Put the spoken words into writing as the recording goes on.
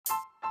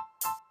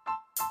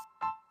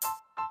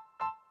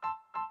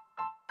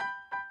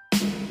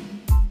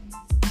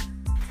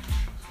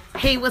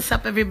Hey, what's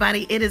up,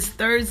 everybody? It is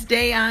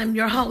Thursday. I'm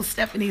your host,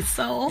 Stephanie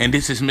Soul. And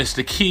this is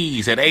Mr.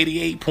 Keys at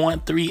 88.3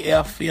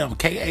 FM,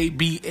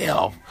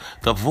 KABL,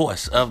 the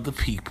voice of the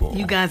people.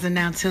 You guys are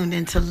now tuned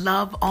into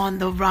Love on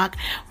the Rock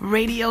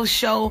radio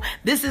show.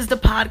 This is the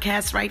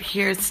podcast right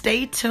here.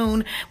 Stay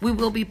tuned. We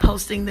will be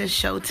posting this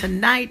show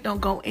tonight.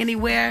 Don't go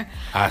anywhere.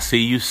 I'll see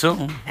you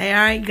soon. Hey,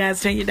 all right, you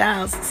guys, turn your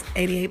dials. It's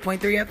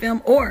 88.3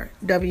 FM or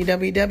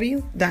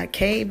www.kabf.org.